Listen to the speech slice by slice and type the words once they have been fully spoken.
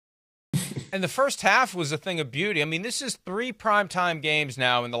And the first half was a thing of beauty. I mean, this is 3 primetime games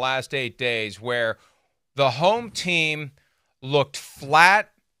now in the last 8 days where the home team looked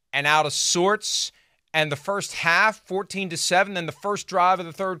flat and out of sorts. And the first half, 14-7. Then the first drive of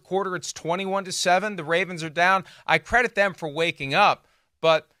the third quarter, it's 21-7. The Ravens are down. I credit them for waking up.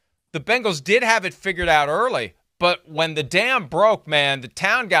 But the Bengals did have it figured out early. But when the dam broke, man, the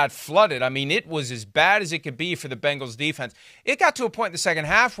town got flooded. I mean, it was as bad as it could be for the Bengals defense. It got to a point in the second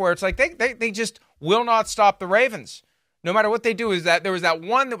half where it's like they just will not stop the Ravens. No matter what they do, is that there was that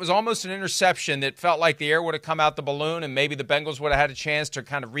one that was almost an interception that felt like the air would have come out the balloon and maybe the Bengals would have had a chance to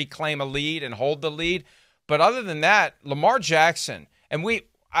kind of reclaim a lead and hold the lead. But other than that, Lamar Jackson, and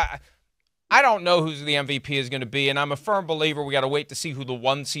I don't know who the MVP is going to be, and I'm a firm believer we got to wait to see who the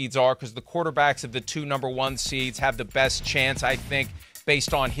 1 seeds are because the quarterbacks of the 2 number 1 seeds have the best chance, I think,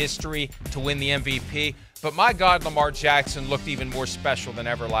 based on history, to win the MVP. But my God, Lamar Jackson looked even more special than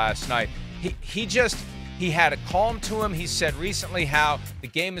ever last night. He had a calm to him. He said recently how the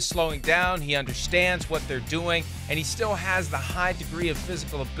game is slowing down. He understands what they're doing, and he still has the high degree of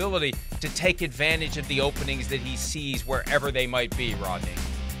physical ability to take advantage of the openings that he sees wherever they might be, Rodney.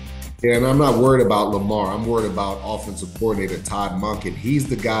 Yeah, and I'm not worried about Lamar. I'm worried about offensive coordinator Todd Monken. He's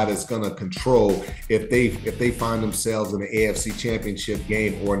the guy that's going to control if they find themselves in the AFC Championship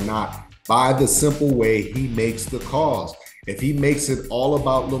game or not by the simple way he makes the calls. If he makes it all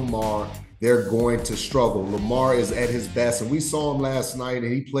about Lamar, they're going to struggle. Lamar is at his best, and we saw him last night,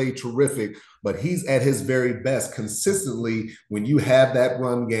 and he played terrific, but he's at his very best consistently. When you have that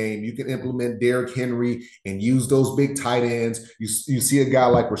run game, you can implement Derrick Henry and use those big tight ends. You see a guy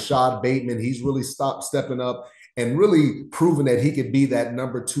like Rashad Bateman, he's really stepping up and really proving that he could be that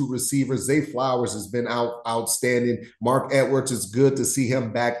number 2 receiver. Zay Flowers has been outstanding. Mark Edwards, is good to see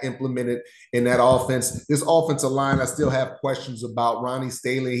him back implemented in that offense. This offensive line, I still have questions about. Ronnie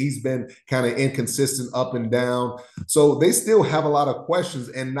Staley, he's been kind of inconsistent up and down. So they still have a lot of questions,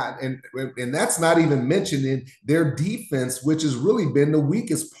 and that's not even mentioning their defense, which has really been the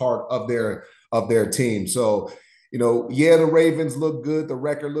weakest part of their team. So yeah, the Ravens look good. The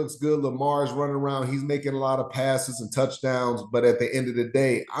record looks good. Lamar's running around. He's making a lot of passes and touchdowns. But at the end of the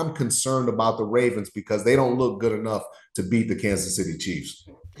day, I'm concerned about the Ravens because they don't look good enough to beat the Kansas City Chiefs.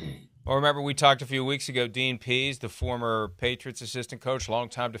 Well, remember we talked a few weeks ago, Dean Pease, the former Patriots assistant coach,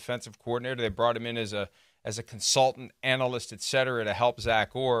 longtime defensive coordinator. They brought him in as a consultant, analyst, et cetera, to help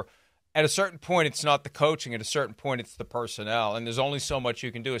Zach Orr. At a certain point, it's not the coaching. At a certain point, it's the personnel. And there's only so much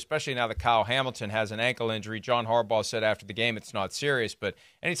you can do, especially now that Kyle Hamilton has an ankle injury. John Harbaugh said after the game it's not serious. But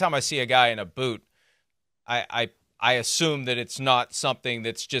anytime I see a guy in a boot, I assume that it's not something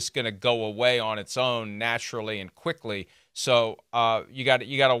that's just going to go away on its own naturally and quickly. So you got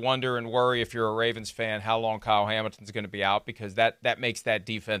to wonder and worry if you're a Ravens fan how long Kyle Hamilton's going to be out because that makes that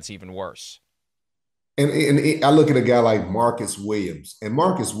defense even worse. And I look at a guy like Marcus Williams. And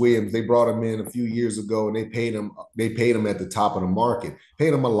Marcus Williams, they brought him in a few years ago, and they paid him at the top of the market,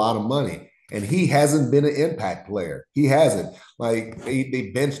 paid him a lot of money. And he hasn't been an impact player. He hasn't. Like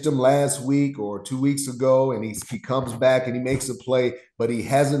they benched him last week or 2 weeks ago, and he comes back and he makes a play, but he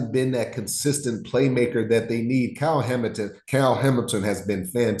hasn't been that consistent playmaker that they need. Kyle Hamilton has been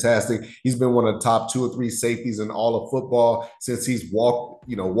fantastic. He's been one of the top 2 or 3 safeties in all of football since he's walked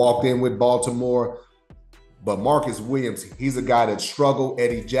in with Baltimore. But Marcus Williams, he's a guy that struggled.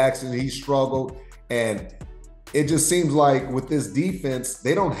 Eddie Jackson, he struggled. And it just seems like with this defense,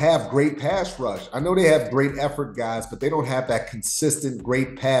 they don't have great pass rush. I know they have great effort guys, but they don't have that consistent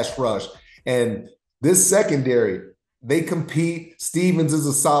great pass rush. And this secondary, they compete. Stevens is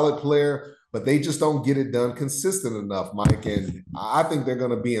a solid player, but they just don't get it done consistent enough, Mike. And I think they're going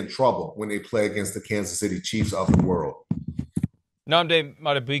to be in trouble when they play against the Kansas City Chiefs of the world. Nnamdi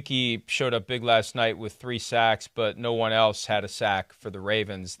Madubuike showed up big last night with 3 sacks, but no one else had a sack for the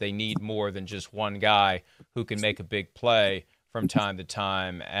Ravens. They need more than just one guy who can make a big play from time to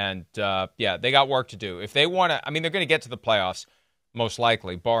time. And, they got work to do. If they want to – I mean, they're going to get to the playoffs, most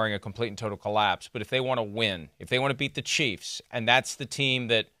likely, barring a complete and total collapse. But if they want to win, if they want to beat the Chiefs, and that's the team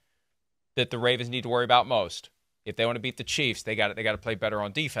that the Ravens need to worry about most. If they want to beat the Chiefs, they got to play better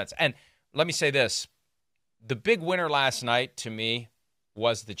on defense. And let me say this. The big winner last night, to me,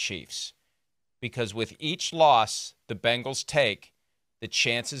 was the Chiefs. Because with each loss the Bengals take, the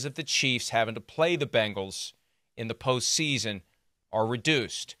chances of the Chiefs having to play the Bengals in the postseason are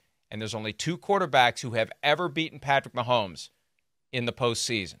reduced. And there's only 2 quarterbacks who have ever beaten Patrick Mahomes in the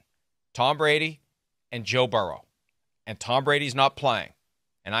postseason. Tom Brady and Joe Burrow. And Tom Brady's not playing.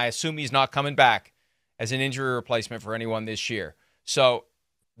 And I assume he's not coming back as an injury replacement for anyone this year. So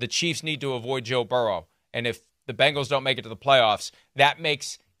the Chiefs need to avoid Joe Burrow. And if the Bengals don't make it to the playoffs, that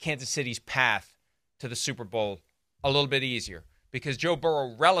makes Kansas City's path to the Super Bowl a little bit easier because Joe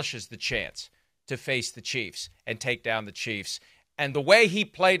Burrow relishes the chance to face the Chiefs and take down the Chiefs. And the way he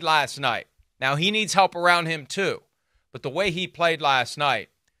played last night, now he needs help around him too, but the way he played last night,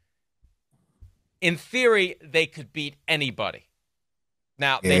 in theory, they could beat anybody.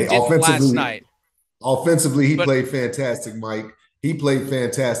 Now, they didn't last night. Offensively, he played fantastic, Mike. He played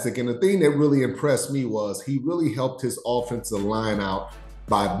fantastic. And the thing that really impressed me was he really helped his offensive line out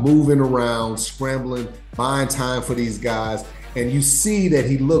by moving around, scrambling, buying time for these guys. And you see that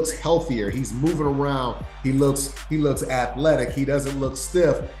he looks healthier. He's moving around. He looks athletic. He doesn't look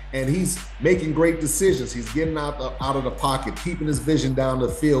stiff. And he's making great decisions. He's getting out of the pocket, keeping his vision down the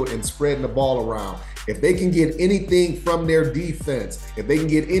field and spreading the ball around. If they can get anything from their defense, if they can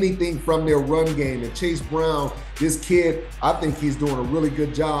get anything from their run game, and Chase Brown, this kid, I think he's doing a really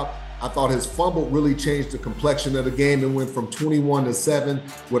good job. I thought his fumble really changed the complexion of the game and went from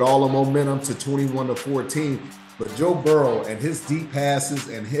 21-7 with all the momentum to 21-14. But Joe Burrow and his deep passes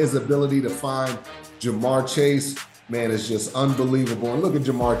and his ability to find Jamar Chase, man, is just unbelievable. And look at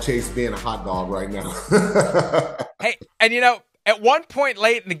Jamar Chase being a hot dog right now. Hey, and at one point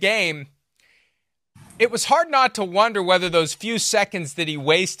late in the game, it was hard not to wonder whether those few seconds that he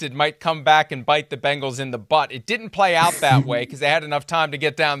wasted might come back and bite the Bengals in the butt. It didn't play out that way because they had enough time to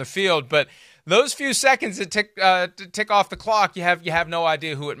get down the field. But those few seconds that tick off the clock, you have no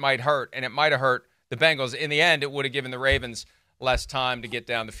idea who it might hurt, and it might have hurt the Bengals. In the end, it would have given the Ravens less time to get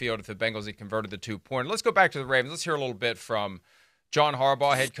down the field if the Bengals had converted the 2-pointer. Let's go back to the Ravens. Let's hear a little bit from John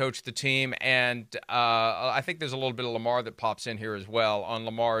Harbaugh, head coach of the team, and I think there's a little bit of Lamar that pops in here as well on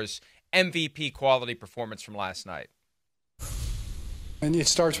Lamar's MVP quality performance from last night. And it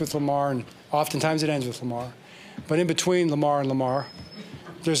starts with Lamar, and oftentimes it ends with Lamar. But in between Lamar and Lamar,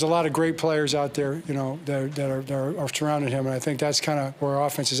 there's a lot of great players out there, that are surrounding him, and I think that's kind of where our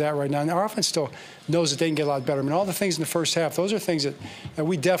offense is at right now. And our offense still knows that they can get a lot better. I mean, all the things in the first half, those are things that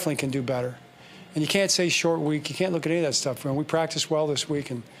we definitely can do better. And you can't say short week. You can't look at any of that stuff. We practiced well this week,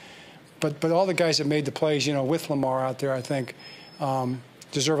 but all the guys that made the plays, with Lamar out there, I think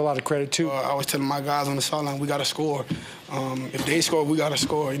deserve a lot of credit too. I was telling my guys on the sideline, we got to score. If they score, we got to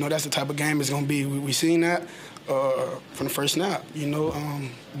score. That's the type of game it's going to be. We seen that from the first snap.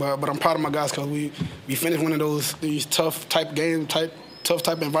 But I'm proud of my guys because we finished one of these tough type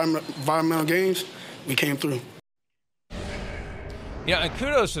environmental games. We came through. And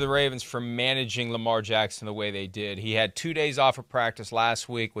kudos to the Ravens for managing Lamar Jackson the way they did. He had 2 days off of practice last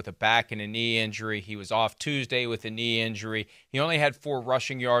week with a back and a knee injury. He was off Tuesday with a knee injury. He only had 4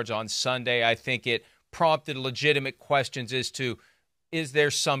 rushing yards on Sunday. I think it prompted legitimate questions as to, is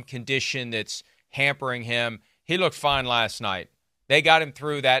there some condition that's hampering him? He looked fine last night. They got him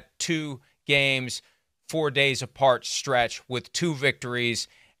through that 2 games, 4 days apart stretch with 2 victories.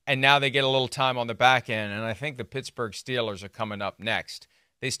 And now they get a little time on the back end, and I think the Pittsburgh Steelers are coming up next.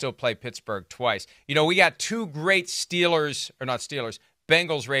 They still play Pittsburgh twice. We got 2 great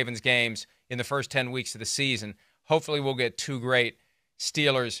Bengals-Ravens games in the first 10 weeks of the season. Hopefully we'll get 2 great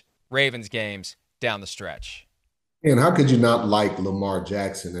Steelers-Ravens games down the stretch. And how could you not like Lamar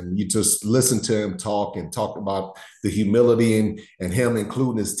Jackson? And you just listen to him talk about the humility and him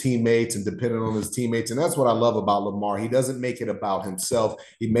including his teammates and depending on his teammates. And that's what I love about Lamar. He doesn't make it about himself.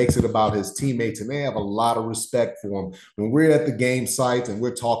 He makes it about his teammates, and they have a lot of respect for him. When we're at the game sites and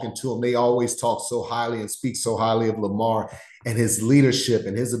we're talking to him, they always talk so highly and speak so highly of Lamar and his leadership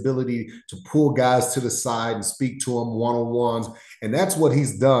and his ability to pull guys to the side and speak to them one-on-ones. And that's what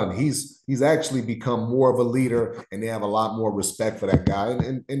he's done. He's actually become more of a leader, and they have a lot more respect for that guy.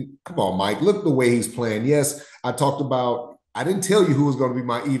 And come on, Mike, look the way he's playing. Yes, I didn't tell you who was going to be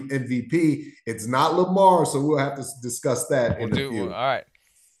my MVP. It's not Lamar, so we'll have to discuss that in the few. All right.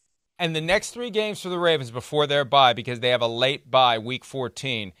 And the next 3 games for the Ravens before their bye, because they have a late bye, Week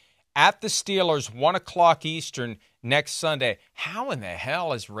 14, at the Steelers, 1 o'clock Eastern next Sunday. How in the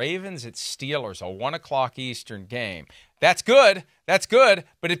hell is Ravens at Steelers, a 1 o'clock Eastern game? That's good,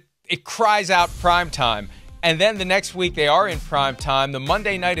 but it cries out primetime. And then the next week they are in primetime, the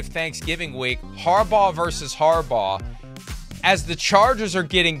Monday night of Thanksgiving week, Harbaugh versus Harbaugh. As the Chargers are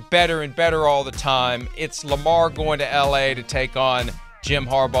getting better and better all the time, it's Lamar going to L.A. to take on Jim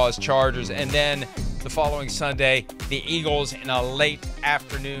Harbaugh's Chargers. And then the following Sunday, the Eagles in a late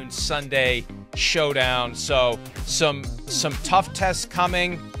afternoon Sunday showdown. So some tough tests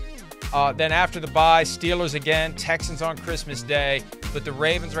coming. Then after the bye, Steelers again, Texans on Christmas Day. But the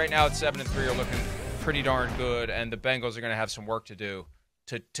Ravens right now at 7-3 are looking pretty darn good, and the Bengals are going to have some work to do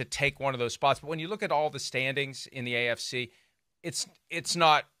to take one of those spots. But when you look at all the standings in the AFC, it's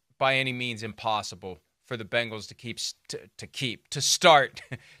not by any means impossible for the Bengals to start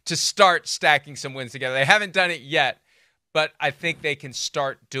to start stacking some wins together. They haven't done it yet, but I think they can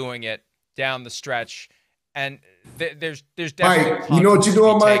start doing it down the stretch. And there's definitely Mike, you know what you're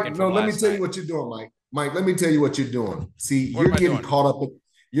doing, Mike? No, let me tell night. you what you're doing, Mike. Mike, let me tell you what you're doing. See, What am I doing?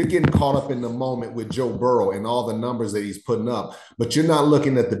 You're getting caught up in the moment with Joe Burrow and all the numbers that he's putting up, but you're not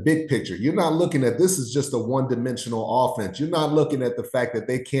looking at the big picture. You're not looking at this is just a one-dimensional offense. You're not looking at the fact that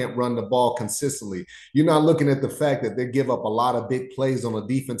they can't run the ball consistently. You're not looking at the fact that they give up a lot of big plays on the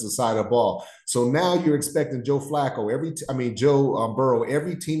defensive side of the ball. So now you're expecting Joe Burrow,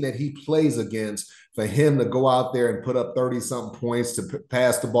 every team that he plays against, for him to go out there and put up 30-something points, to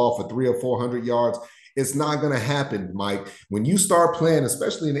pass the ball for 300 or 400 yards. It's not going to happen, Mike. When you start playing,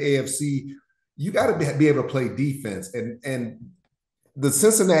 especially in the AFC, you got to be able to play defense. And the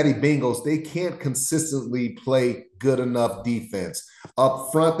Cincinnati Bengals, they can't consistently play good enough defense.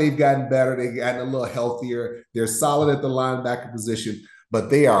 Up front, they've gotten better. They've gotten a little healthier. They're solid at the linebacker position, but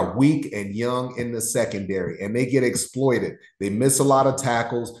they are weak and young in the secondary, and they get exploited. They miss a lot of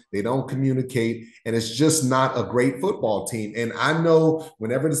tackles. They don't communicate, and it's just not a great football team. And I know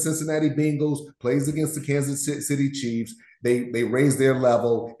whenever the Cincinnati Bengals plays against the Kansas City Chiefs, they raise their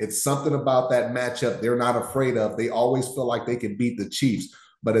level. It's something about that matchup they're not afraid of. They always feel like they can beat the Chiefs.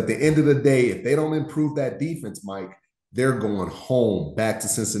 But at the end of the day, if they don't improve that defense, Mike, they're going home back to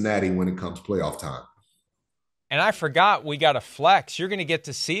Cincinnati when it comes playoff time. And I forgot we got a flex. You're going to get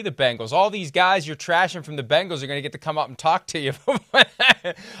to see the Bengals. All these guys you're trashing from the Bengals are going to get to come up and talk to you.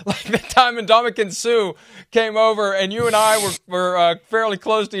 Like the time Ndamukong Suh came over and you and I were fairly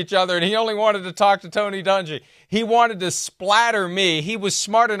close to each other, and he only wanted to talk to Tony Dungy. He wanted to splatter me. He was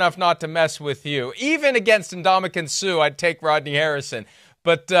smart enough not to mess with you. Even against Ndamukong Suh, I'd take Rodney Harrison.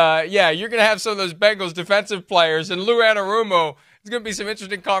 But, yeah, you're going to have some of those Bengals defensive players. And Lou Anarumo, it's going to be some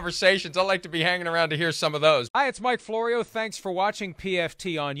interesting conversations. I'd like to be hanging around to hear some of those. Hi, it's Mike Florio. Thanks for watching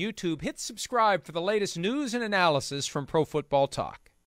PFT on YouTube. Hit subscribe for the latest news and analysis from Pro Football Talk.